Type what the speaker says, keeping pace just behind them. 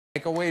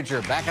Make a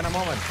wager. Back in a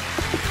moment.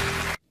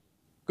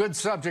 Good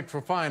subject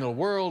for final.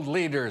 World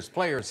leaders,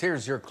 players.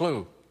 Here's your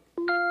clue.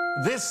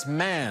 This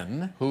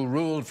man, who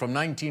ruled from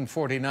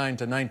 1949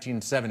 to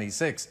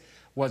 1976,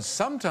 was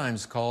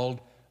sometimes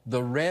called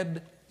the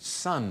Red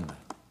Sun.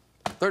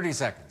 30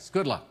 seconds.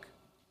 Good luck.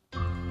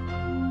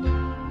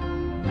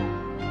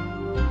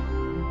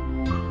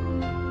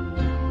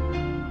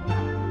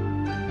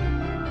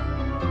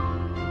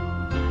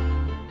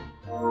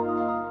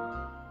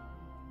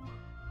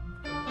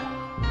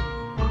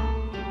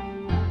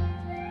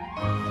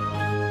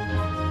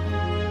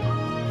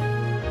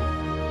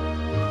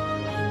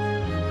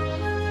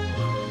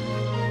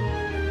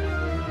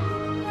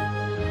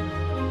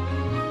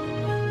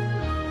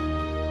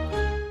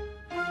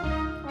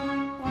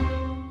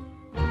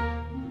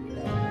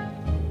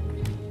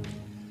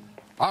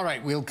 All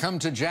right, we'll come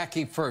to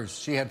Jackie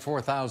first. She had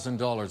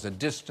 $4,000, a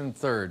distant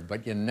third,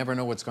 but you never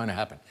know what's going to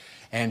happen.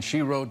 And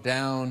she wrote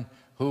down,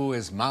 who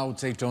is Mao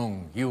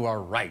Zedong? You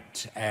are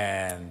right.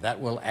 And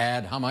that will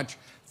add how much?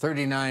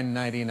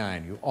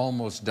 $39.99. You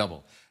almost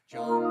double.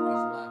 Joan is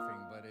laughing,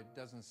 but it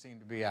doesn't seem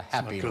to be a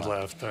happy Not a good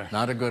laugh. laugh there.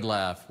 Not a good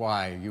laugh.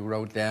 Why? You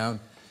wrote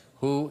down,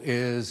 who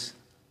is...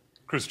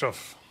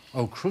 Khrushchev.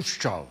 Oh,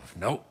 Khrushchev.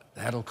 No,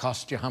 that'll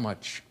cost you how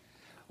much?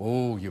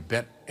 Oh, you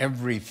bet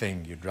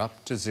everything. You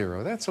dropped to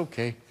zero. That's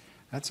okay.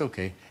 That's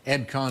okay.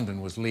 Ed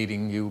Condon was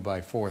leading you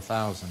by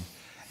 4,000.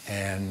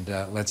 And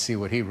let's see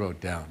what he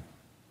wrote down.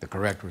 The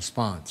correct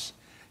response.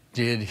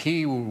 Did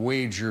he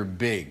wager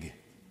big?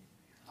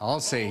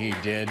 I'll say he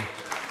did.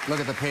 Look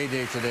at the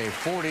payday today.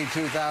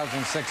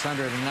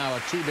 $42,600 and now a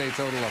two-day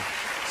total of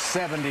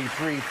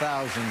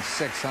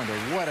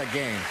 $73,600. What a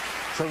game.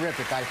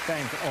 Terrific. I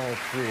thank all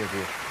three of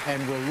you.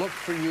 And we'll look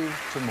for you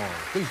tomorrow.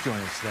 Please join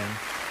us then.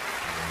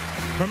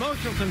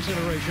 Promotional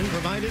consideration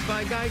provided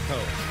by Geico.